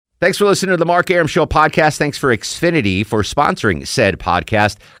Thanks for listening to the Mark Arum Show podcast. Thanks for Xfinity for sponsoring said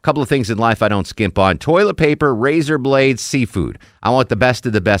podcast. A couple of things in life I don't skimp on. Toilet paper, razor blades, seafood. I want the best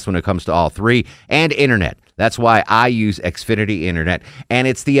of the best when it comes to all three. And internet. That's why I use Xfinity Internet. And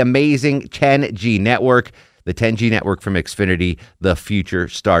it's the amazing 10G network. The 10G network from Xfinity. The future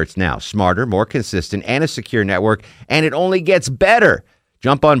starts now. Smarter, more consistent, and a secure network. And it only gets better.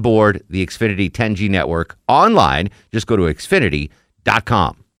 Jump on board the Xfinity 10G network online. Just go to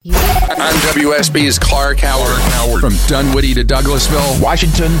Xfinity.com. I'm WSB's Clark Howard. From Dunwoody to Douglasville,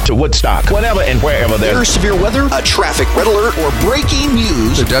 Washington to Woodstock, whenever and wherever there's severe weather, a traffic red alert, or breaking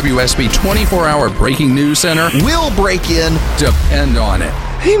news, the WSB 24-hour breaking news center will break in. Depend on it.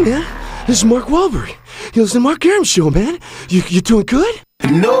 Hey, man, this is Mark Wahlberg. You listen to Mark Arum Show, man. You doing good?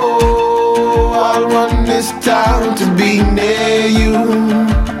 No, I'll run this town to be near you.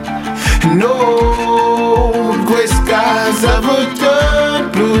 No, gray skies ever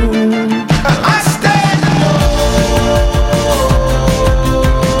turn blue. I stand alone.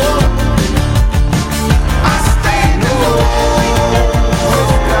 I stand alone.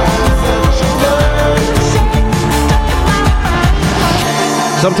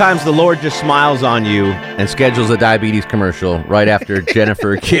 Sometimes the Lord just smiles on you and schedules a diabetes commercial right after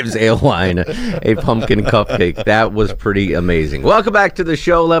Jennifer gives Aylwine a pumpkin cupcake. That was pretty amazing. Welcome back to the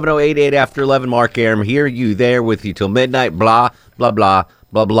show, 11:08 after 11. Mark Arum here, you there with you till midnight, blah, blah, blah,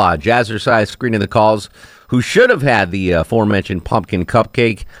 blah, blah. Jazzercise screening the calls who should have had the aforementioned pumpkin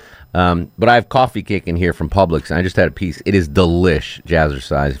cupcake. But I have coffee cake in here from Publix, and I just had a piece. It is delish,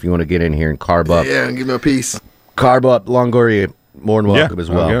 Jazzercise. If you want to get in here and carb up. Yeah, give me a piece. Carb up, Longoria. More than welcome as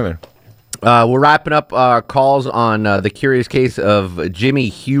well. We're wrapping up calls on the curious case of Jimmy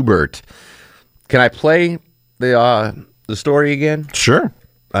Hubert. Can I play the story again? Sure.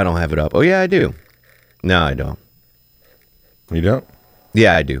 I don't have it up. Oh, yeah, I do. No, I don't. You don't?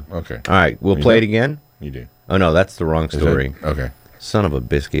 Yeah, I do. Okay. All right, we'll play it again? You do. Oh, no, that's the wrong story. Okay. Son of a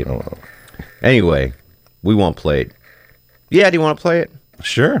biscuit. Oh, well. Anyway, we won't play it. Yeah, do you want to play it?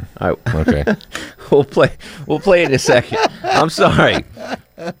 Sure. All right. Okay. We'll play it in a second. I'm sorry.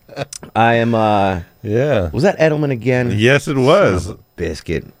 I am Yeah. Was that Edelman again? Yes, it was. Son of a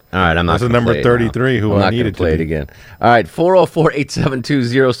biscuit. All right, I'm not That's going a to number 33 who I'm I not needed to play to it be. again. All right,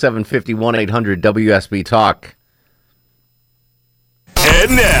 404-872-0750, 1-800-WSB Talk.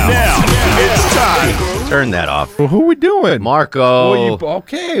 And now it's time. Turn that off. Well, who are we doing? Marco. Well,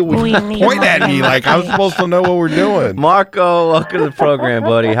 point at me like I'm supposed to know what we're doing. Marco, welcome to the program,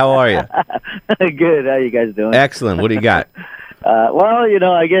 buddy. How are you? Good. How you guys doing? Excellent. What do you got? Well,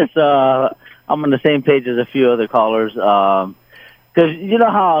 I guess I'm on the same page as a few other callers. Because you know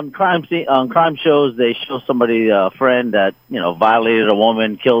how on crime shows they show somebody, a friend that violated a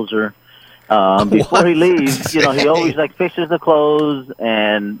woman, kills her. Before he leaves, he always fixes the clothes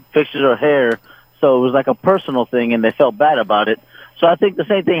and fixes her hair. So it was like a personal thing, and they felt bad about it. So I think the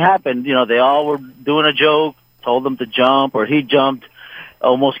same thing happened. They all were doing a joke, told them to jump, or he jumped,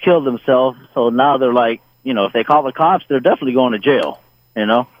 almost killed himself. So now they're like, if they call the cops, they're definitely going to jail.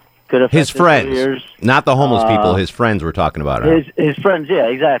 Could have His friends, not the homeless people. His friends we're talking about. His friends, yeah,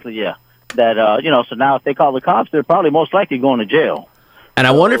 exactly, yeah. That so now if they call the cops, they're probably most likely going to jail. And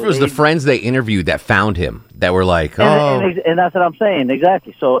I wonder if it was the friends they interviewed that found him that were like, oh. And that's what I'm saying,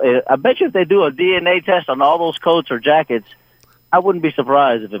 exactly. So I bet you if they do a DNA test on all those coats or jackets, I wouldn't be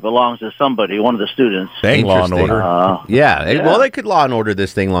surprised if it belongs to somebody, one of the students. Dang, Law and Order. Well, they could Law and Order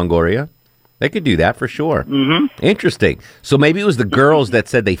this thing, Longoria. They could do that for sure. Mm-hmm. Interesting. So maybe it was the girls that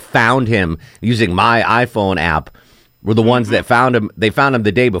said they found him using my iPhone app were the ones that found him. They found him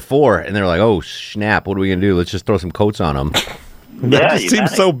the day before, and they're like, oh, snap, what are we going to do? Let's just throw some coats on him. That just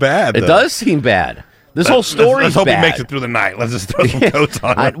seems so bad. It does seem bad. This whole story is bad. Let's hope he makes it through the night. Let's just throw some coats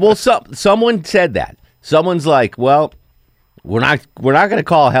on him. Well, someone said that. Someone's like, well, we're not going to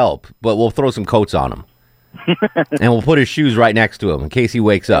call help, but we'll throw some coats on him. And we'll put his shoes right next to him in case he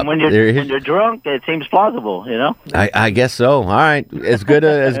wakes up. And when you're drunk, it seems plausible, I guess so. All right. As good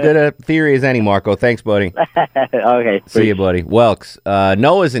a theory as any, Marco. Thanks, buddy. Okay. See you, buddy. Welks.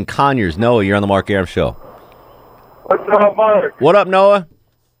 Noah's in Conyers. Noah, you're on the Mark Arum Show. What's up, Mark? What up, Noah?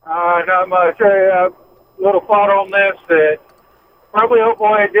 Not much. A little thought on this that probably old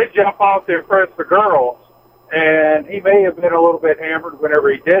boy did jump off to impress the girls, and he may have been a little bit hammered whenever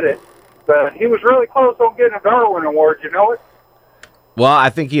he did it, but he was really close on getting a Darwin Award, you know it? Well, I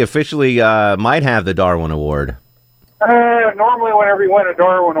think he officially might have the Darwin Award. Normally whenever you win a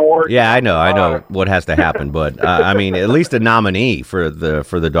Darwin Award... Yeah, I know what has to happen, but I mean, at least a nominee for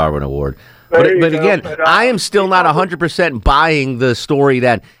the Darwin Award. But again, I am still not 100% buying the story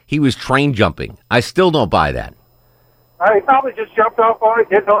that he was train jumping. I still don't buy that. He probably just jumped off on it,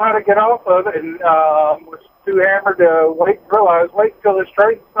 didn't know how to get off of it, and was too hammered to wait till it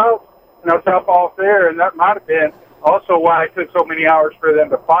straightens up, and I'll jump off there. And that might have been also why it took so many hours for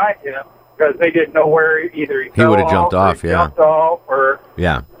them to find him, because they didn't know where either he would have jumped off, jumped off, or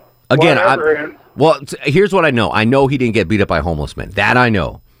yeah. Again, whatever. Here's what I know. I know he didn't get beat up by homeless men. That I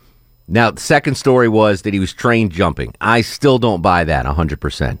know. Now, the second story was that he was trained jumping. I still don't buy that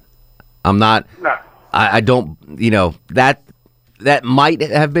 100%. I'm not. No. I don't. That might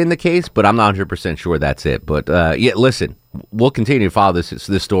have been the case, but I'm not 100% sure that's it. But yeah, listen, we'll continue to follow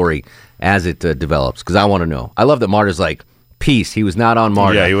this story as it develops because I want to know. I love that Marta's like, peace. He was not on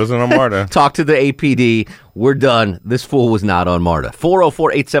Marta. Yeah, he wasn't on Marta. Talk to the APD. We're done. This fool was not on Marta.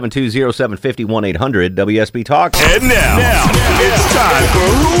 404-872-0750 1-800-WSB Talk. And now it's time for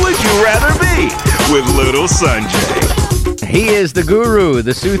Who Would You Rather Be with Little Sanjay. He is the guru,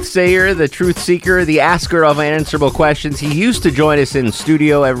 the soothsayer, the truth seeker, the asker of unanswerable questions. He used to join us in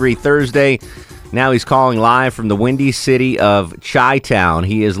studio every Thursday. Now he's calling live from the windy city of Chi-Town.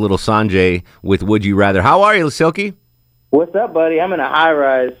 He is Little Sanjay with Would You Rather. How are you, Silky? What's up, buddy? I'm in a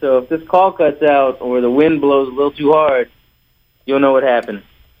high-rise, so if this call cuts out or the wind blows a little too hard, you'll know what happened.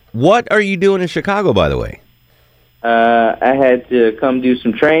 What are you doing in Chicago, by the way? I had to come do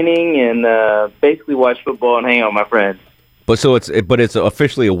some training and basically watch football and hang out with my friends. But it's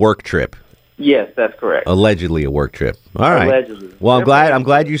officially a work trip. Yes, that's correct. Allegedly a work trip. All right. Allegedly. Well, I'm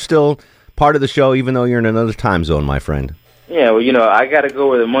glad you're still part of the show, even though you're in another time zone, my friend. Yeah, well, I got to go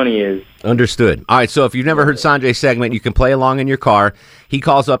where the money is. Understood. All right, so if you've never heard Sanjay's segment, you can play along in your car. He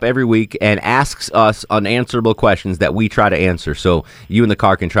calls up every week and asks us unanswerable questions that we try to answer. So you in the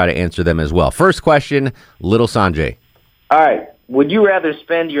car can try to answer them as well. First question, Little Sanjay. All right. Would you rather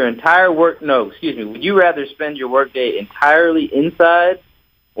spend your would you rather spend your workday entirely inside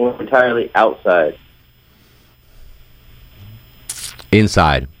or entirely outside?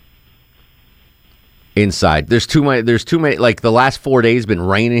 Inside. There's too many, like the last 4 days been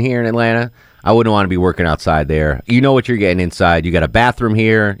raining here in Atlanta. I wouldn't want to be working outside there. You know what you're getting inside. You got a bathroom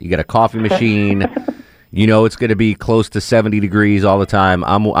here. You got a coffee machine. It's going to be close to 70 degrees all the time.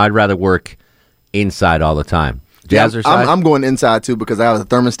 I'd rather work inside all the time. Jazzer side? I'm going inside too because I have a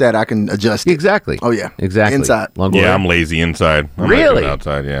thermostat. I can adjust it. Exactly. Oh yeah, exactly. Inside. Yeah, I'm lazy inside. I'm really? Not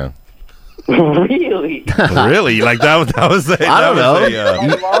doing outside, yeah. Really? Really? Like that was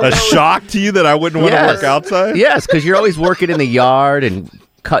a shock to you that I wouldn't want to work outside? Yes, because you're always working in the yard and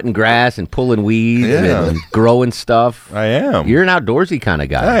cutting grass and pulling weeds and growing stuff. I am. You're an outdoorsy kind of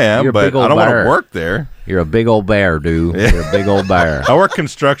guy. I am, you're a but big old I don't want bear. to work there. You're a big old bear, dude. Yeah. You're a big old bear. I work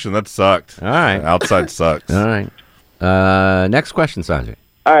construction. That sucked. All right. Outside sucks. All right. Next question, Sanjay.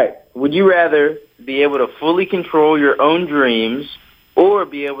 All right. Would you rather be able to fully control your own dreams or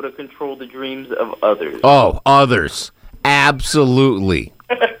be able to control the dreams of others? Oh, others. Absolutely.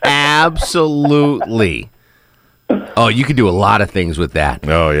 Absolutely. Oh, you could do a lot of things with that.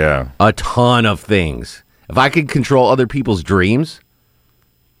 Oh, yeah. A ton of things. If I could control other people's dreams.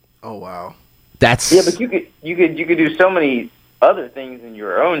 Oh, wow. That's... Yeah, but you could do so many other things in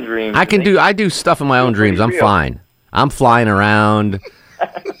your own dreams. I do stuff in my own dreams. I'm fine. I'm flying around.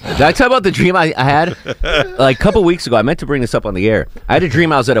 Did I tell you about the dream I had? Like a couple weeks ago, I meant to bring this up on the air. I had a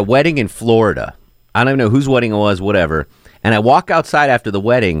dream I was at a wedding in Florida. I don't even know whose wedding it was, whatever. And I walk outside after the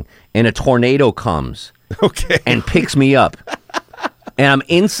wedding, and a tornado comes and picks me up. And I'm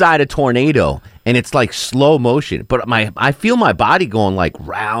inside a tornado, and it's like slow motion. But I feel my body going like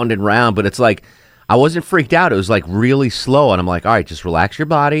round and round, but it's like I wasn't freaked out. It was like really slow, and I'm like, all right, just relax your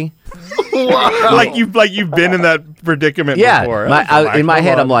body. Wow. Like you've been in that predicament before. In my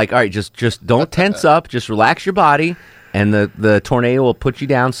head, I'm like, all right, just don't tense up. Just relax your body, and the tornado will put you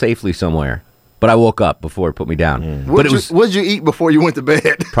down safely somewhere. But I woke up before it put me down. What did you eat before you went to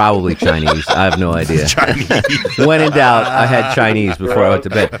bed? Probably Chinese. I have no idea. Chinese. When in doubt, I had Chinese before I went to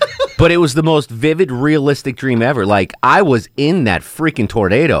bed. But it was the most vivid, realistic dream ever. Like, I was in that freaking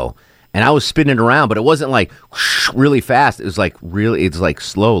tornado, and I was spinning around, but it wasn't like really fast. It was like it's like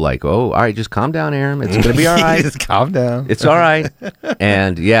slow, like, oh, all right, just calm down, Aaron. It's going to be all right. Just calm down. It's all right.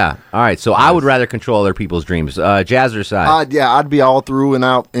 And yeah, all right. So I would rather control other people's dreams. Jazzer side. I'd be all through and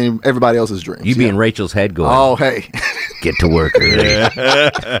out in everybody else's dreams. You'd be in Rachel's head going, oh, hey. Get to work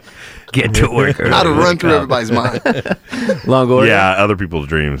early. Get to work early. I'd run through everybody's mind. Long order? Yeah, other people's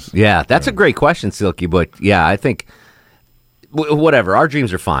dreams. Yeah, that's a great question, Silky. But yeah, I think whatever. Our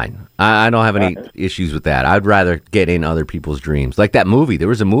dreams are fine. I don't have any issues with that. I'd rather get in other people's dreams. Like that movie. There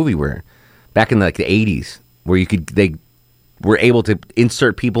was a movie where back in the 80s where they were able to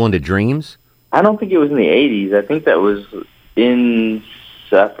insert people into dreams. I don't think it was in the 80s. I think that was in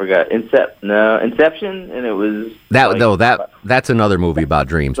I forgot. Inception, and it was that's another movie about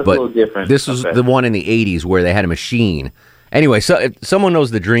dreams, That's but a little different. this was Okay. the one in the 80s where they had a machine. Anyway, so if someone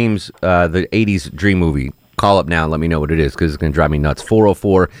knows the dreams, the 80s dream movie, call up now and let me know what it is because it's going to drive me nuts.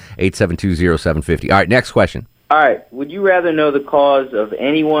 404-872-0750. All right, next question. All right. Would you rather know the cause of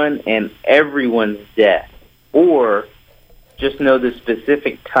anyone and everyone's death, or just know the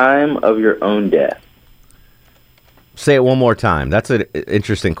specific time of your own death? Say it one more time. That's an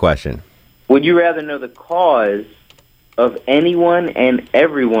interesting question. Would you rather know the cause of anyone and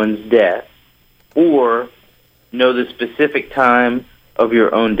everyone's death, or know the specific time of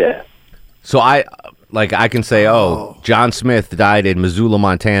your own death? So I can say, John Smith died in Missoula,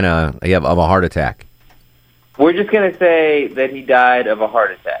 Montana of a heart attack. We're just going to say that he died of a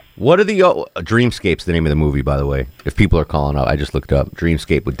heart attack. What are the Dreamscape's the name of the movie, by the way. If people are calling up, I just looked up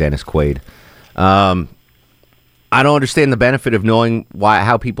Dreamscape with Dennis Quaid. I don't understand the benefit of knowing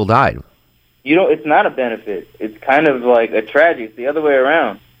how people died. It's not a benefit. It's kind of like a tragedy. It's the other way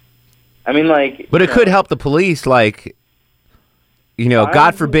around. I mean, but it could help the police. God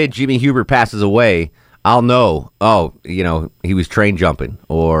forbid Jimmy Hubert passes away. I'll know. He was train jumping,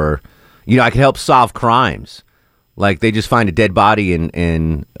 or I could help solve crimes. Like they just find a dead body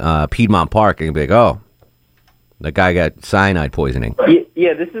in Piedmont Park and be like, that guy got cyanide poisoning.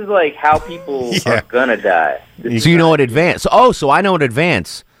 Yeah, this is like how people are gonna die. So you know in advance. So I know in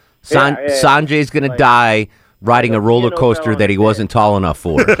advance. Sanjay's gonna die riding a roller coaster that he wasn't tall enough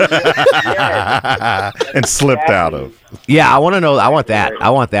for, and slipped out of. Yeah, I want to know. I want that.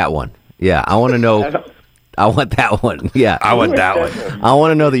 I want that one. Yeah, I want to know. I want that one. Yeah, I want that one. I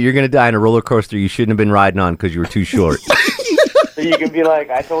want to know that you're going to die in a roller coaster you shouldn't have been riding on because you were too short. So you can be like,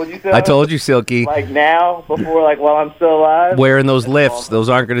 I told you so. I told you, Silky. Like now, before, while I'm still alive. Wearing those lifts, those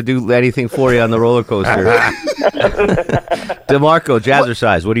aren't going to do anything for you on the roller coaster. DeMarco,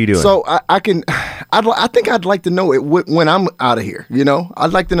 Jazzercise, what are you doing? So I think I'd like to know it when I'm out of here.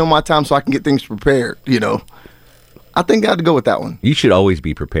 I'd like to know my time so I can get things prepared. I think I have to go with that one. You should always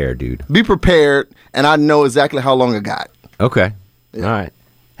be prepared, dude. Be prepared, and I know exactly how long I got. Okay. Yeah. All right.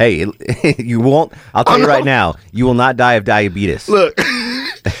 Hey, you won't. I'll tell you right now, you will not die of diabetes. Look,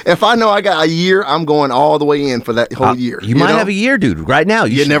 if I know I got a year, I'm going all the way in for that whole year. You might have a year, dude, right now.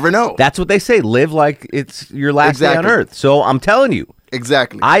 You never know. That's what they say. Live like it's your last day on Earth. So I'm telling you.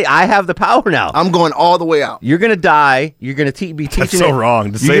 Exactly. I have the power now. I'm going all the way out. You're going to die. You're going to be teaching. That's so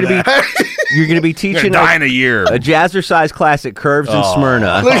wrong to say that. You're going to be teaching die in a year. A Jazzercise classic, Curves in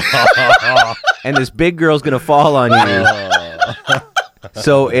Smyrna. And this big girl's going to fall on you.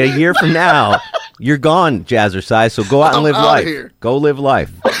 So a year from now, you're gone, Jazzercise. So go out and live life. Here. Go live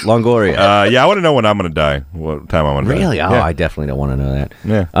life. Longoria. I want to know when I'm going to die. What time I'm going to die. Really? Oh, yeah. I definitely don't want to know that.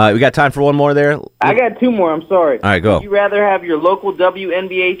 Yeah. We got time for one more there? I got two more. I'm sorry. All right, go. Would you rather have your local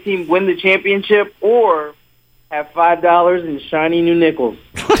WNBA team win the championship or have $5 in shiny new nickels?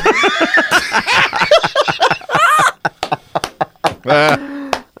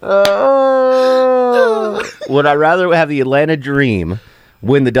 Would I rather have the Atlanta Dream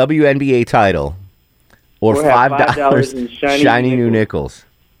win the WNBA title or $5 in shiny new nickels?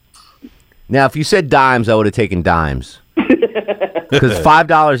 Now, if you said dimes, I would have taken dimes. Because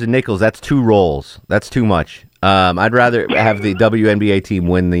 $5 in nickels, that's 2 rolls. That's too much. I'd rather have the WNBA team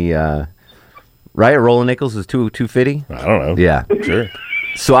win the... right? A roll of nickels is $2.50? I don't know. Yeah. Sure.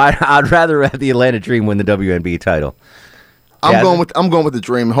 So I'd rather have the Atlanta Dream win the WNBA title. I'm going with the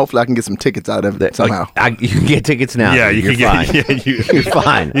Dream. Hopefully, I can get some tickets out of it somehow. You can get tickets now. Yeah, you're fine. You're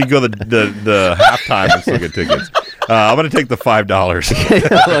fine. You can go the halftime and still get tickets. I'm going to take the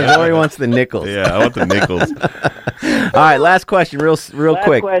 $5. Lori wants the nickels. Yeah, I want the nickels. All right, last question, real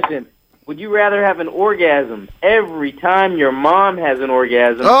quick. Last question. Would you rather have an orgasm every time your mom has an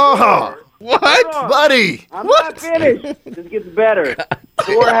orgasm? Oh, what, buddy? I'm not finished. This gets better.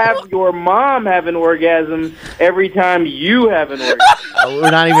 Or have your mom have an orgasm every time you have an orgasm. We're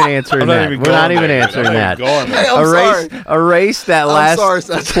not even answering that. We're not even answering that. Erase that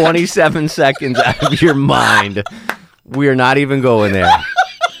last 27 seconds out of your mind. We are not even going there.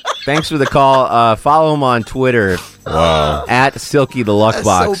 Thanks for the call. Follow him on Twitter. Wow. At Silky the Luck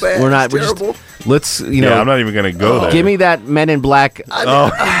Box. So bad. We're not. It's terrible. Let's. I'm not even going to go there. Give me that Men in Black.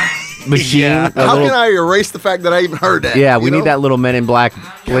 Machine. Yeah. How can I erase the fact that I even heard that? Yeah, we need that little Men in Black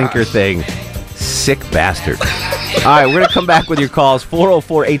blinker thing. Sick bastard. All right, we're going to come back with your calls.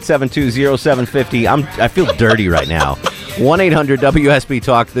 404-872-0750. I feel dirty right now. 1-800-WSB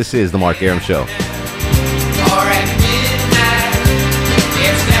Talk. This is The Mark Arum Show.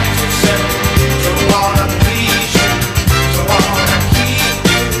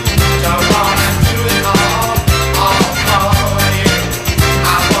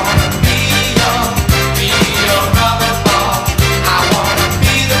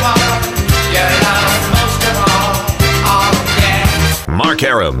 Mark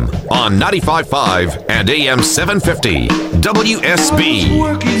Arum on 95.5 and AM 750 WSB.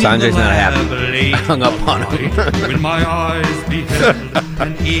 Sanjay's not happy. I hung up on him.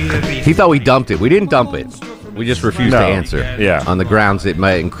 He thought we dumped it. We didn't dump it. We just refused to answer. Yeah. On the grounds it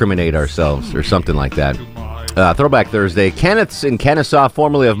might incriminate ourselves or something like that. Throwback Thursday. Kenneth's in Kennesaw,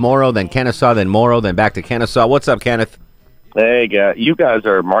 formerly of Morrow, then Kennesaw, then Morrow, then back to Kennesaw. What's up, Kenneth? Hey, guys. You guys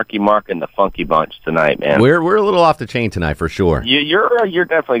are Marky Mark and the Funky Bunch tonight, man. We're a little off the chain tonight for sure. You're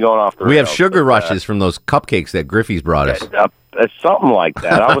definitely going off the rails. We have sugar rushes from those cupcakes that Griffey's brought us. Something like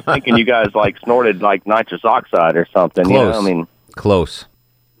that. I was thinking you guys like snorted like nitrous oxide or something. Close. You know? I mean, close.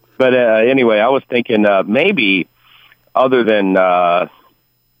 But anyway, I was thinking maybe other than Nightmare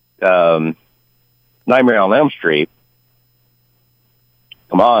on Elm Street.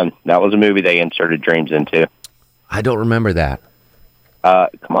 Come on, that was a movie they inserted dreams into. I don't remember that.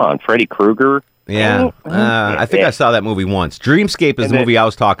 Come on, Freddy Krueger. Yeah, I think I saw that movie once. Dreamscape is the movie I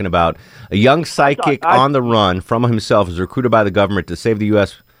was talking about. A young psychic on the run from himself is recruited by the government to save the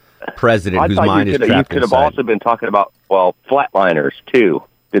U.S. president whose mind is trapped You could have also been talking about, Flatliners, too.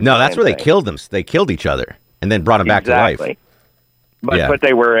 No, that's where they killed them. They killed each other and then brought them back to life. But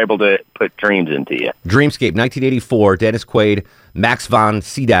they were able to put dreams into you. Dreamscape, 1984, Dennis Quaid, Max von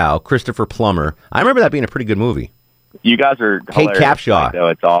Sydow, Christopher Plummer. I remember that being a pretty good movie. You guys are Kate Capshaw. No,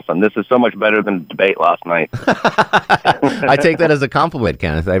 it's awesome. This is so much better than the debate last night. I take that as a compliment,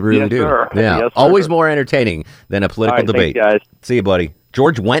 Kenneth. I really do. Sir. Yeah, yes, always more entertaining than a political debate. Thanks, guys. See you, buddy.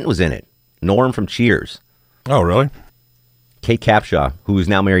 George Wendt was in it. Norm from Cheers. Oh, really? Kate Capshaw, who is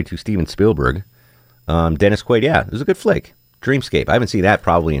now married to Steven Spielberg. Dennis Quaid. Yeah, it was a good flick. Dreamscape. I haven't seen that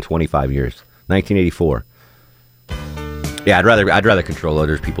probably in 25 years. 1984. Yeah, I'd rather control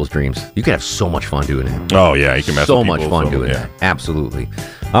other people's dreams. You can have so much fun doing it. Oh yeah, you can mess so with much people, fun doing that. Absolutely.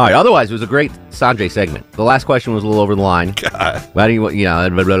 All right. Otherwise, it was a great Sanjay segment. The last question was a little over the line. God. Why do you blah, blah,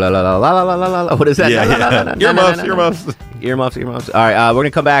 blah, blah, blah, blah, what is that? Yeah. Earmuffs. All right. We're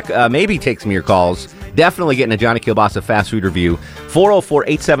gonna come back. Maybe take some of your calls. Definitely getting a Johnny Kilbasa fast food review.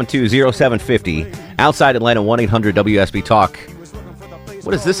 404-872-0750. Outside Atlanta, 1-800-WSB Talk.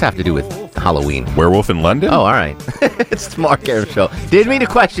 What does this have to do with Halloween? Werewolf in London? Oh, all right. It's the Mark Arum Show. Didn't mean to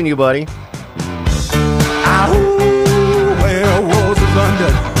question you, buddy. Werewolves in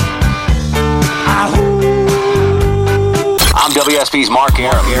London. I'm WSB's Mark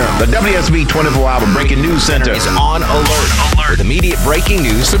Arum. The WSB 24-hour breaking news center is on alert. With immediate breaking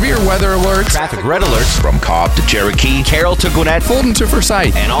news, severe weather alerts, traffic red alerts from Cobb to Cherokee, Carroll to Gwinnett, Fulton to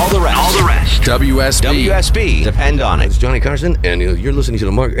Forsyth, and all the rest. WSB. Depend on it. It's Johnny Carson, and you're listening to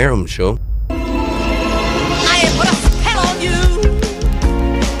the Mark Arum Show.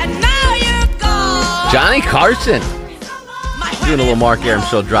 Johnny Carson. Doing a little Mark Arum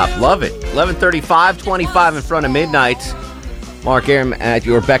Show drop. Love it. 11:35, 25 in front of midnight. Mark Arum at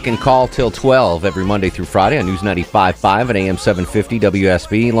your beck and call till 12 every Monday through Friday on News 95.5 and AM 750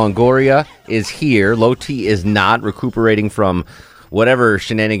 WSB. Longoria is here. Low T is not, recuperating from whatever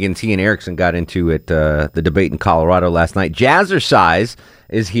shenanigans he and Erickson got into at the debate in Colorado last night. Jazzercise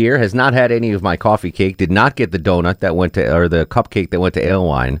is here. Has not had any of my coffee cake. Did not get the donut that went to, or the cupcake that went to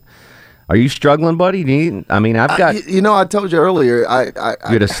Alewine. Are you struggling, buddy? I've got... I told you earlier. You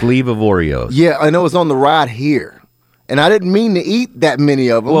had a sleeve of Oreos. Yeah, I know it's on the ride here. And I didn't mean to eat that many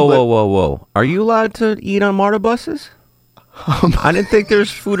of them. Whoa. Are you allowed to eat on MARTA buses? I didn't think there's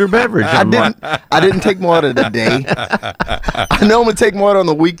food or beverage. I didn't take MARTA today. I know I'm going to take MARTA on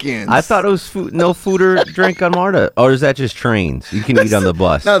the weekends. I thought it was no food or drink on MARTA. Or is that just trains? You can eat on the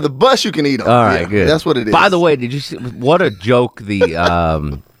bus. No, the bus you can eat on. All right, good. That's what it is. By the way, did you see, what a joke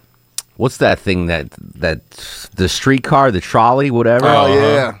the... what's that thing that the streetcar, the trolley, whatever? Oh,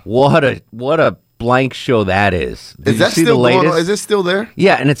 yeah. What a blank show that is. Did is that you see still the latest? going on? Is it still there?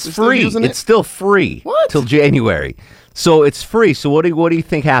 Yeah, and it's free. It's still free. What? Till January. So it's free. So what do you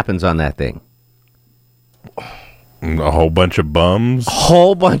think happens on that thing? A whole bunch of bums.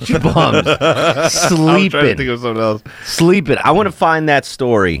 Sleeping. I was trying to think of something else. Sleeping. I want to find that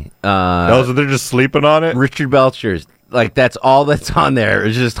story. So they're just sleeping on it? Richard Belcher's. Like, that's all that's on there.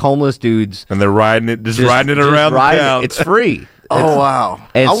 It's just homeless dudes. And they're riding it around the town. It's free. Oh, wow.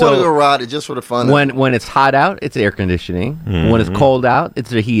 And I want to go ride it just for the fun of it. When it's hot out, it's air conditioning. When it's cold out,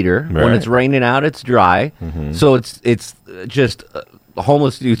 it's a heater. Right. When it's raining out, it's dry. So it's just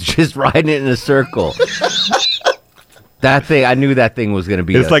homeless dudes just riding it in a circle. That thing, I knew that thing was going to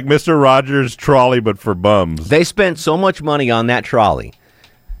be... It's like Mr. Rogers' trolley, but for bums. They spent so much money on that trolley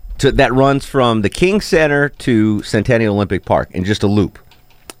that runs from the King Center to Centennial Olympic Park in just a loop.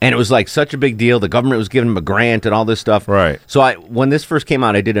 And it was like such a big deal. The government was giving them a grant and all this stuff. Right. So when this first came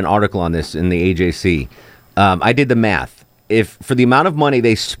out, I did an article on this in the AJC. I did the math. if for the amount of money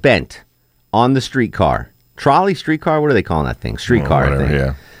they spent on the streetcar, trolley, streetcar, what are they calling that thing? Streetcar, I think.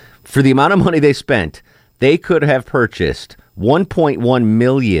 Yeah. For the amount of money they spent, they could have purchased 1.1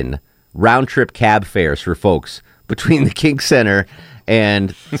 million round-trip cab fares for folks between the King Center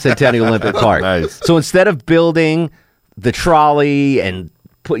and Centennial Olympic Park. Nice. So instead of building the trolley and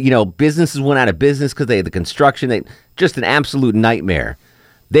businesses went out of business because they had the construction, just an absolute nightmare.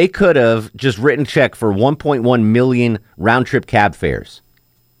 They could have just written a check for 1.1 million round-trip cab fares.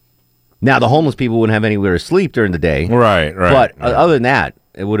 Now, the homeless people wouldn't have anywhere to sleep during the day. Right. But other than that,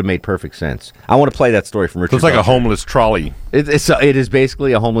 it would have made perfect sense. I want to play that story from Richard. So it's like Belcher. a homeless trolley. It is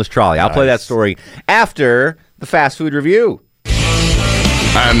basically a homeless trolley. I'll play that story after the fast food review.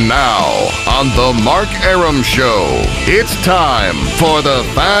 And now, on the Mark Arum Show, it's time for the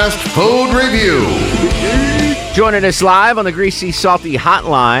Fast Food Review. Joining us live on the Greasy Salty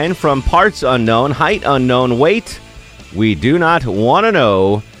Hotline from parts unknown, height unknown, weight we do not want to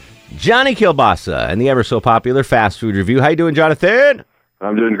know, Johnny Kilbasa and the ever-so-popular Fast Food Review. How you doing, Jonathan?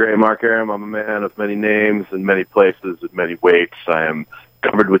 I'm doing great, Mark Arum. I'm a man of many names and many places and many weights. I am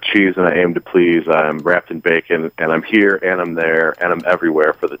covered with cheese and I aim to please. I'm wrapped in bacon, and I'm here and I'm there and I'm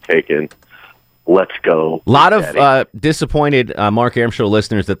everywhere for the taking. Let's go. A lot of disappointed Mark Arum Show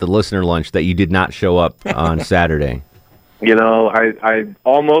listeners at the listener lunch that you did not show up on Saturday. You know, I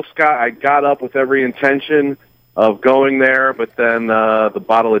got up with every intention of going there, but then the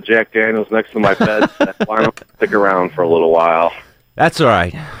bottle of Jack Daniels next to my bed said, why don't I stick around for a little while? That's all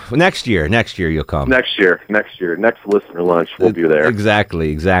right. Next year you'll come. Next year. Next listener lunch, we'll be there.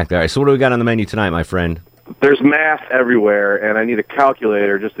 Exactly. All right, so what do we got on the menu tonight, my friend? There's math everywhere, and I need a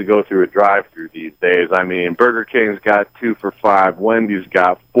calculator just to go through a drive-through these days. I mean, Burger King's got 2 for $5, Wendy's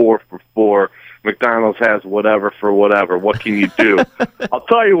got 4 for $4, McDonald's has whatever for whatever. What can you do? I'll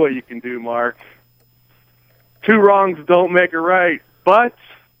tell you what you can do, Mark. 2 wrongs don't make a right, but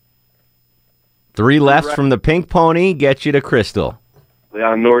 3 lefts from the Pink Pony get you to Crystal.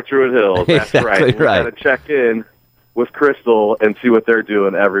 On North Druid Hills, that's Exactly right. We right. got to check in with Crystal and see what they're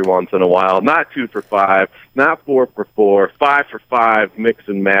doing every once in a while. Not 2 for $5, not 4 for $4, 5 for $5 mix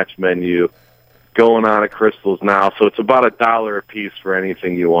and match menu going on at Crystal's now. So it's about $1 a piece for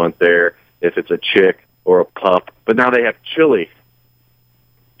anything you want there, if it's a chick or a pup. But now they have chili.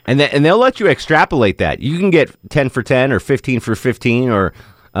 And they'll let you extrapolate that. You can get 10 for 10 or 15 for 15 or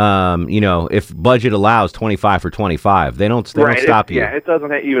if budget allows, 25 for 25. They don't stop you. Yeah, it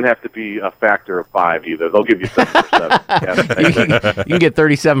doesn't even have to be a factor of 5 either. They'll give you 7 for 7. You can get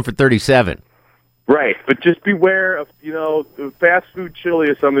 37 for 37. Right, but just beware of, fast food chili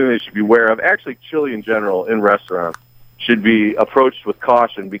is something they should be aware of. Actually, chili in general in restaurants should be approached with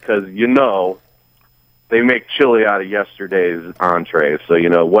caution because, they make chili out of yesterday's entrees.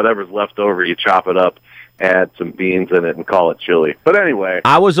 So, whatever's left over, you chop it up, add some beans in it, and call it chili. But anyway.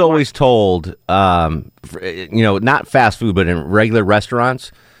 I was always told, not fast food, but in regular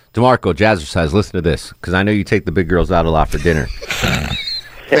restaurants, DeMarco, Jazzercise, listen to this, because I know you take the big girls out a lot for dinner.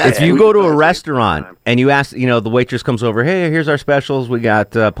 If you go to a restaurant and you ask, the waitress comes over, hey, here's our specials. We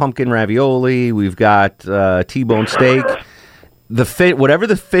got pumpkin ravioli. We've got T-bone steak. Whatever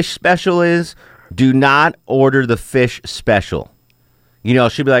the fish special is, do not order the fish special. She'll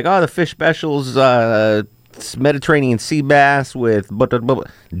be like, oh, the fish special's Mediterranean sea bass with...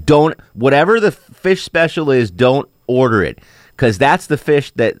 Whatever the fish special is, don't order it. Because that's the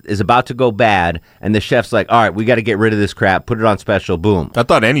fish that is about to go bad, and the chef's like, all right, we got to get rid of this crap, put it on special, boom. I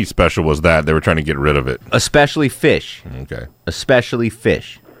thought any special was that. They were trying to get rid of it. Especially fish. Okay. Especially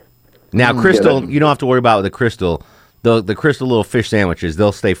fish. Now, Crystal, you don't have to worry about the Crystal... The Crystal little fish sandwiches,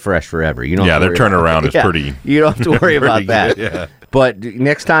 they'll stay fresh forever. You don't have to their turnaround is pretty. You don't have to worry about that. Good, yeah. But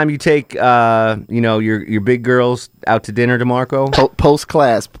next time you take, your big girls out to dinner, DeMarco, post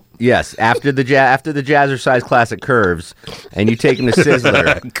class, yes, after the Jazzercise class at Curves, and you take them to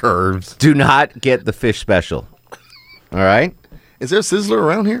Sizzler, Curves. Do not get the fish special. All right. Is there a Sizzler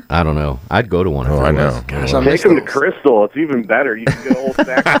around here? I don't know. I'd go to one. Oh, I know. Gosh, take them to Crystal. It's even better. You can get a whole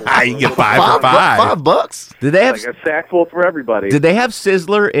sack full. You get 5 for $5. $5? Did they have like a sack full for everybody? Did they have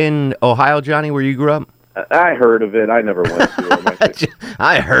Sizzler in Ohio, Johnny, where you grew up? I heard of it. I never went to it.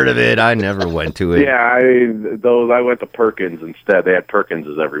 I heard of it. I never went to it. Yeah, I went to Perkins instead. They had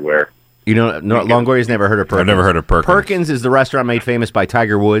Perkinses everywhere. Longoria's never heard of Perkins. I've never heard of Perkins. Perkins is the restaurant made famous by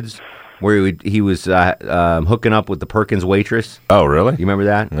Tiger Woods, where he was hooking up with the Perkins waitress. Oh, really? You remember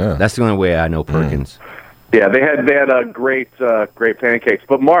that? Yeah. That's the only way I know Perkins. Yeah, they had great pancakes.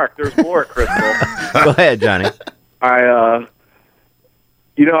 But Mark, there's more at Crystal. Go ahead, Johnny. I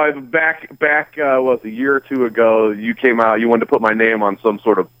back a year or two ago, you came out. You wanted to put my name on some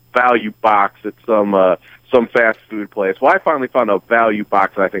sort of value box at some fast food place. Well, I finally found a value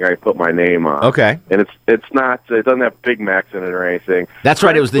box that I think I can put my name on. Okay. And it doesn't have Big Macs in it or anything. That's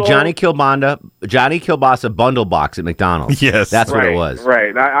right. It was the Johnny Kielbasa bundle box at McDonald's. Yes. That's what it was.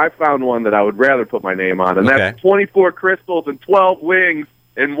 Right. I found one that I would rather put my name on, and that's 24 Krystals and 12 wings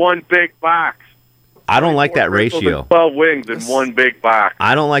in one big box. I don't like that ratio. 12 wings in one big box.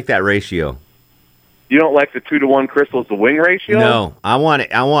 I don't like that ratio. You don't like the 2-to-1 Krystals to wing ratio? No. I want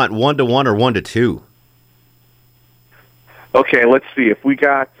 1-to-1 or 1-to-2. Okay, let's see. If we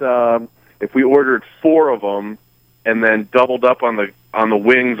ordered 4 of them and then doubled up on the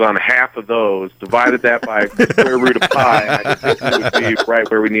wings on half of those, divided that by square root of pi, I think we would be right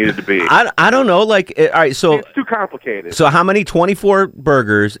where we needed to be. I don't know. Like, all right, so it's too complicated. So how many? 24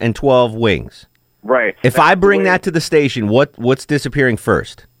 burgers and 12 wings. Right. If I bring that to the station, what's disappearing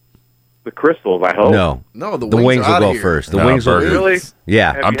first? The Krystals, I hope. No, the wings will go here. first. The No, wings will burgers. Really?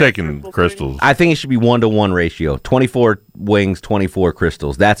 Yeah. I'm taking Krystals. I think it should be 1-to-1 ratio. 24 wings, 24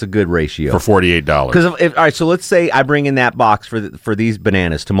 Krystals. That's a good ratio. For $48. Because all right, so let's say I bring in that box for these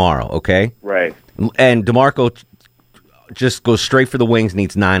bananas tomorrow, okay? Right. And DeMarco just goes straight for the wings and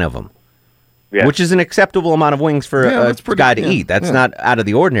eats 9 of them. Yeah. Which is an acceptable amount of wings for a guy to eat. That's not out of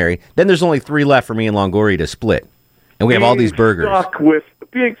the ordinary. Then there's only 3 left for me and Longoria to split. And we have all these burgers.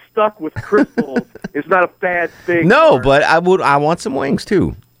 Being stuck with Krystals is not a bad thing. No, but I want some wings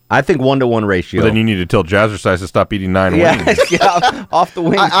too. I think 1-to-1 ratio. But then you need to tell Jazzercise to stop eating 9 wings. Yeah, off the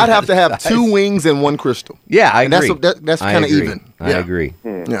wings. I'd have to have 2 wings and 1 Krystal. Yeah, I agree. That's kind of even. I agree.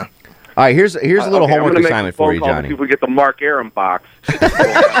 Yeah. All right, here's a little homework I'm assignment for you, Johnny. See if we get the Mark Arum box.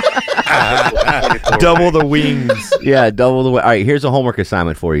 Double the wings. Yeah, double the. All right, here's a homework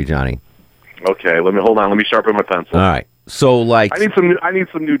assignment for you, Johnny. Okay, hold on. Let me sharpen my pencil. All right. So like I need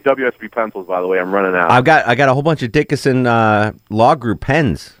some new WSB pencils, by the way. I'm running out. I got a whole bunch of Dickinson Law Group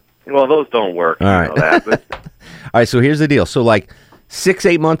pens. Well, those don't work. All right. You know that, but All right, so here's the deal. So like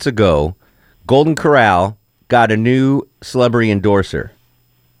 6-8 months ago, Golden Corral got a new celebrity endorser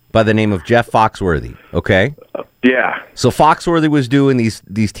by the name of Jeff Foxworthy, okay? Yeah. So Foxworthy was doing these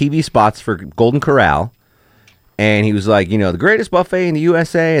TV spots for Golden Corral. And he was like, the greatest buffet in the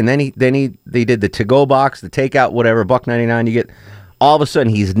USA. And then they did the to-go box, the takeout, whatever, $1.99 you get. All of a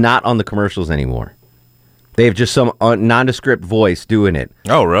sudden, he's not on the commercials anymore. They have just some nondescript voice doing it.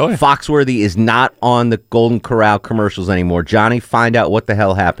 Oh, really? Foxworthy is not on the Golden Corral commercials anymore. Johnny, find out what the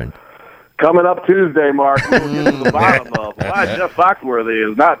hell happened. Coming up Tuesday, Mark, we'll get to the bottom of why Jeff Foxworthy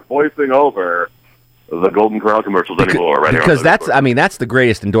is not voicing over the Golden Corral commercials anymore. Because that's the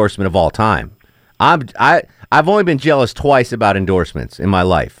greatest endorsement of all time. I've only been jealous twice about endorsements in my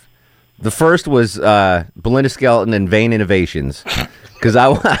life. The first was Belinda Skelton and Vein Innovations, because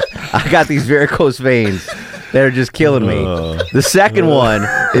I got these varicose veins that are just killing me. The second one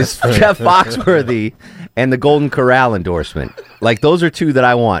is Jeff Foxworthy and the Golden Corral endorsement. Like, those are 2 that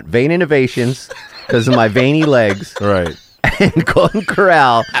I want. Vein Innovations, because of my veiny legs. Right. And Golden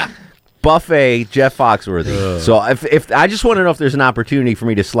Corral buffet, Jeff Foxworthy. So if I just want to know if there's an opportunity for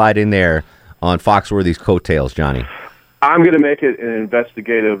me to slide in there on Foxworthy's coattails, Johnny. I'm going to make it an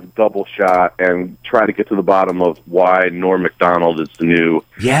investigative double shot and try to get to the bottom of why Norm Macdonald is the new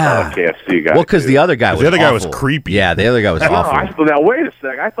KFC guy. Well, because the other guy was guy was creepy. Yeah, the other guy was awful. Now, wait a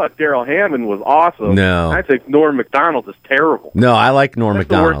sec. I thought Daryl Hammond was awesome. No. I think Norm Macdonald is terrible. No, I like Norm That's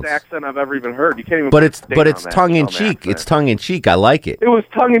Macdonald. the worst accent I've ever even heard. You can't even. But it's tongue in cheek. It's tongue in cheek. I like it. It was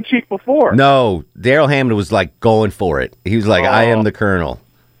tongue in cheek before. No, Daryl Hammond was like going for it. He was like, "I am the Colonel."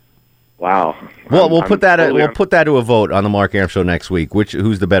 Wow. Well, we'll put that to a vote on the Mark Arum Show next week.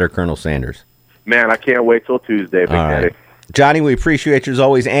 Who's the better Colonel Sanders? Man, I can't wait till Tuesday, Big Daddy. Right. Johnny, we appreciate you as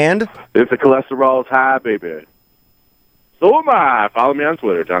always. And if the cholesterol is high, baby, so am I. Follow me on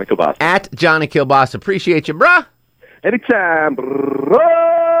Twitter, Johnny Kilbasa. At Johnny Kilbasa. Appreciate you, bruh. Anytime,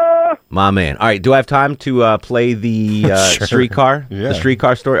 bruh. My man. All right, do I have time to play the Sure. streetcar? Yeah. The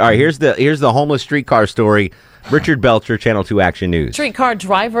streetcar story? All right, here's the homeless streetcar story. Richard Belcher, Channel 2 Action News. Streetcar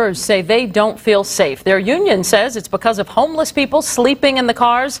drivers say they don't feel safe. Their union says it's because of homeless people sleeping in the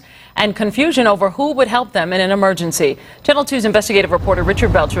cars and confusion over who would help them in an emergency. Channel 2's investigative reporter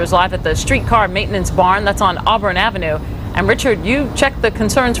Richard Belcher is live at the streetcar maintenance barn that's on Auburn Avenue. And Richard, you checked the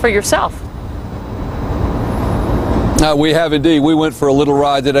concerns for yourself. We have indeed. We went for a little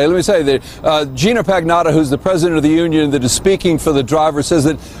ride today. Let me say that Gina Pagnotta, who's the president of the union that is speaking for the drivers, says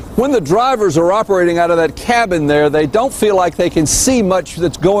that when the drivers are operating out of that cabin there, they don't feel like they can see much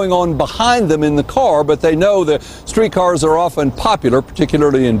that's going on behind them in the car, but they know the streetcars are often popular,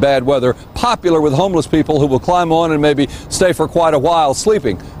 particularly in bad weather, popular with homeless people who will climb on and maybe stay for quite a while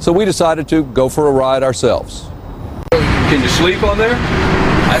sleeping. So we decided to go for a ride ourselves. Can you sleep on there?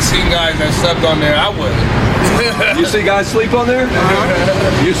 I seen guys that slept on there. I wouldn't. You see guys sleep on there?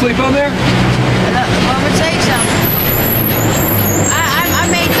 You sleep on there? Well, I'm gonna tell you something. I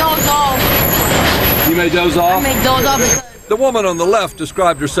may doze off. You may doze off? I may doze off because The woman on the left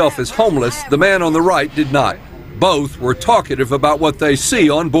described herself as homeless. The man on the right did not. Both were talkative about what they see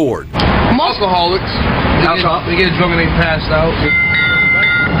on board. Alcoholics. They get drunk and they pass out.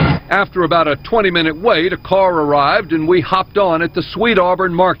 After about a 20-minute wait, a car arrived and we hopped on at the Sweet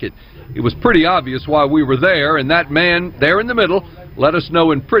Auburn Market. It was pretty obvious why we were there, and that man there in the middle let us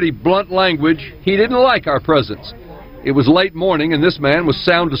know in pretty blunt language he didn't like our presence. It was late morning and this man was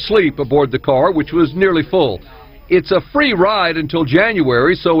sound asleep aboard the car, which was nearly full. It's a free ride until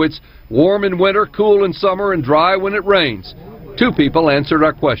January, so it's warm in winter, cool in summer, and dry when it rains. 2 people answered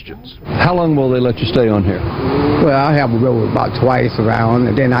our questions. How long will they let you stay on here? Well, I have a road about twice around,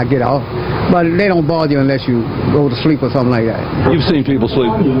 and then I get off. But they don't bother you unless you go to sleep or something like that. You've seen people sleep?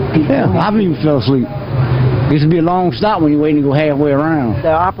 Yeah, I've even fell asleep. It used to be a long stop when you're waiting to go halfway around.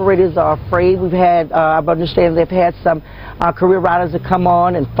 The operators are afraid. We've had, I understand they've had some career riders that come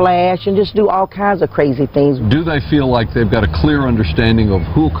on and flash and just do all kinds of crazy things. Do they feel like they've got a clear understanding of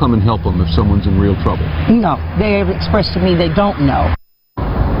who'll come and help them if someone's in real trouble? No, they have expressed to me they don't know.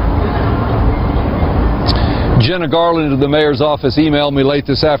 Jenna Garland of the mayor's office emailed me late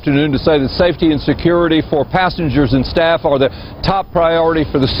this afternoon to say that safety and security for passengers and staff are the top priority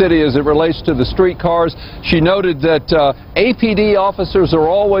for the city as it relates to the streetcars. She noted that APD officers are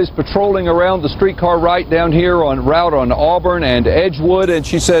always patrolling around the streetcar right down here on route on Auburn and Edgewood, and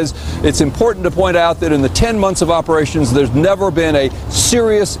she says it's important to point out that in the 10 months of operations there's never been a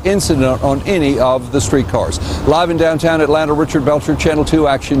serious incident on any of the streetcars. Live in downtown Atlanta, Richard Belcher, Channel 2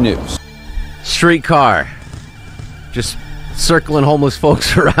 Action News. Streetcar. Just circling homeless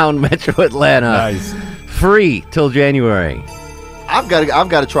folks around Metro Atlanta. Nice. Free till January. I've got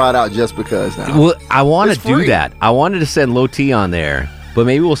to try it out just because now. Well, I want to do free. that. I wanted to send Low T on there, but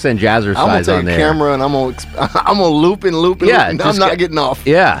maybe we'll send Jazzercise on there. I'm gonna take a camera and I'm gonna loop and loop and Yeah, loop, and I'm not getting off.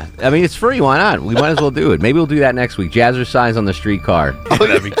 Yeah, I mean it's free. Why not? We might as well do it. Maybe we'll do that next week. Jazzercise on the streetcar.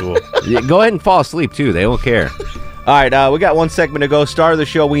 That'd be cool. Yeah, go ahead and fall asleep too. They won't care. All right, we got one segment to go. Star of the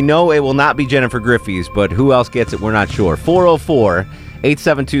show. We know it will not be Jennifer Griffey's, but who else gets it? We're not sure.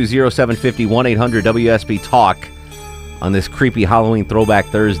 404-872-0750, 1-800-WSB-TALK on this creepy Halloween Throwback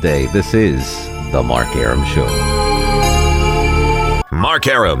Thursday. This is The Mark Arum Show. Mark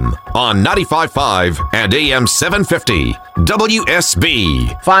Arum on 95.5 and AM 750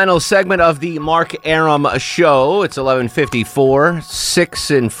 WSB. Final segment of the Mark Arum Show. It's 11:54, 6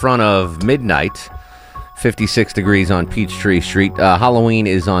 in front of midnight. 56 degrees on Peachtree Street. Halloween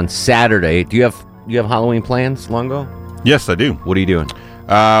is on Saturday. Do you have Halloween plans, Longo? Yes, I do. What are you doing?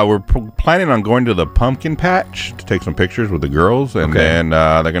 We're planning on going to the pumpkin patch to take some pictures with the girls, and then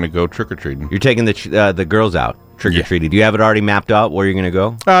they're going to go trick-or-treating. You're taking the girls out trick-or-treating. Do you have it already mapped out where you're going to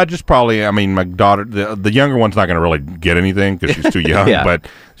go? Just probably, I mean, my daughter, the younger one's not going to really get anything because she's too young, Yeah. but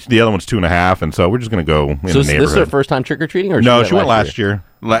the other one's 2.5, and so we're just going to go in the So neighborhood. this is her first time trick-or-treating? Or No, she went last year.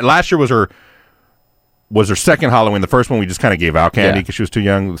 Last year was her second Halloween. The first one we just kind of gave out candy because she was too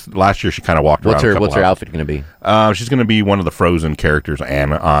young. Last year she kind of walked around. What's her outfit going to be? She's going to be one of the Frozen characters,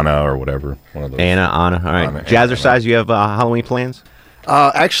 Anna or whatever. One of those. Anna. All right. Jazzercise, you have Halloween plans?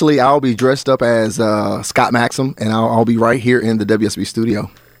 Actually, I'll be dressed up as Scott Maxim, and I'll be right here in the WSB studio.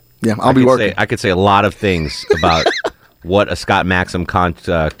 Yeah, I'll be working. I could say a lot of things about what a Scott Maxim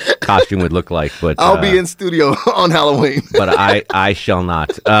costume would look like, but I'll be in studio on Halloween. But I shall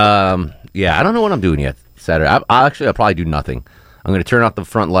not. Yeah, I don't know what I'm doing yet Saturday. I'll probably do nothing. I'm going to turn off the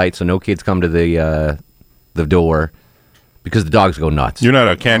front light so no kids come to the door because the dogs go nuts. You're not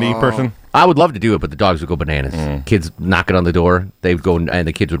a candy person? I would love to do it, but the dogs would go bananas. Kids knocking on the door, they would go, and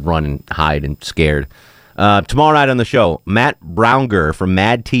the kids would run and hide and scared. Tomorrow night on the show, Matt Brownger from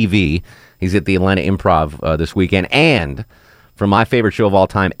Mad TV. He's at the Atlanta Improv this weekend. And from my favorite show of all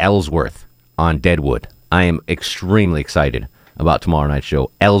time, Ellsworth on Deadwood. I am extremely excited about tomorrow night's show.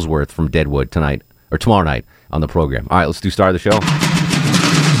 Ellsworth from Deadwood tomorrow night on the program. All right, let's do Star of the Show.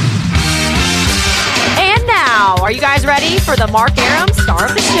 And now, are you guys ready for the Mark Arum Star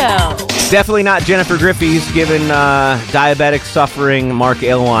of the Show? Definitely not Jennifer Griffey's giving diabetic suffering Mark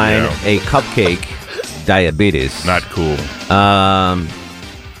Aylwine a cupcake. Diabetes. Not cool. I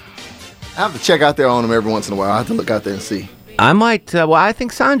have to check out there on him every once in a while. I have to look out there and see. I might, I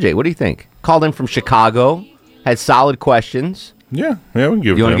think Sanjay. What do you think? Called in from Chicago. Had solid questions. Yeah, we can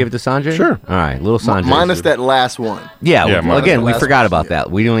give it You want to him. give it to Sanjay? Sure. All right, little Sanjay. Minus that last one. Yeah, well, again, we last forgot one, about that.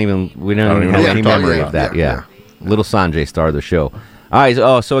 We don't even have know any what you're memory talking of that. about. Yeah. Little Sanjay, star of the show. All right,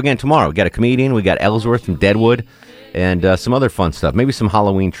 so again, tomorrow we got a comedian. We got Ellsworth from Deadwood. and some other fun stuff. Maybe some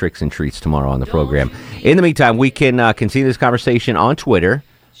Halloween tricks and treats tomorrow on the program. In the meantime, we can continue this conversation on Twitter,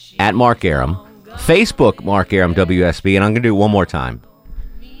 at Mark Arum, Facebook, Mark Arum WSB, and I'm going to do it one more time.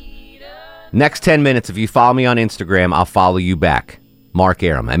 Next 10 minutes, if you follow me on Instagram, I'll follow you back. Mark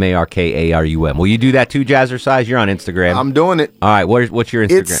Arum, MarkArum. Will you do that too, Jazzercise? You're on Instagram. I'm doing it. All right, what's your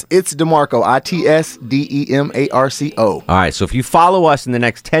Instagram? It's DeMarco, ITSDEMARCO. All right, so if you follow us in the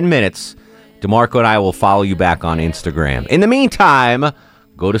next 10 minutes, DeMarco and I will follow you back on Instagram. In the meantime,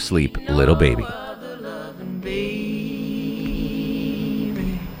 go to sleep, little baby.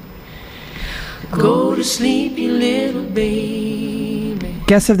 Go to sleep, you little baby.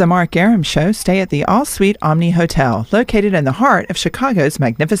 Guests of the Mark Arum Show stay at the All Suite Omni Hotel, located in the heart of Chicago's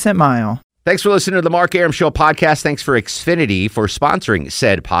Magnificent Mile. Thanks for listening to the Mark Arum Show podcast. Thanks for Xfinity for sponsoring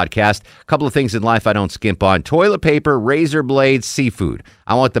said podcast. A couple of things in life I don't skimp on. Toilet paper, razor blades, seafood.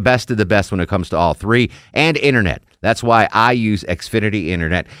 I want the best of the best when it comes to all three. And internet. That's why I use Xfinity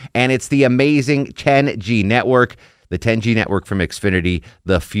Internet. And it's the amazing 10G network. The 10G network from Xfinity,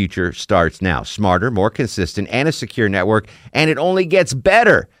 the future starts now. Smarter, more consistent, and a secure network, and it only gets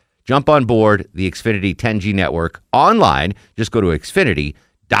better. Jump on board the Xfinity 10G network online. Just go to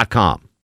Xfinity.com.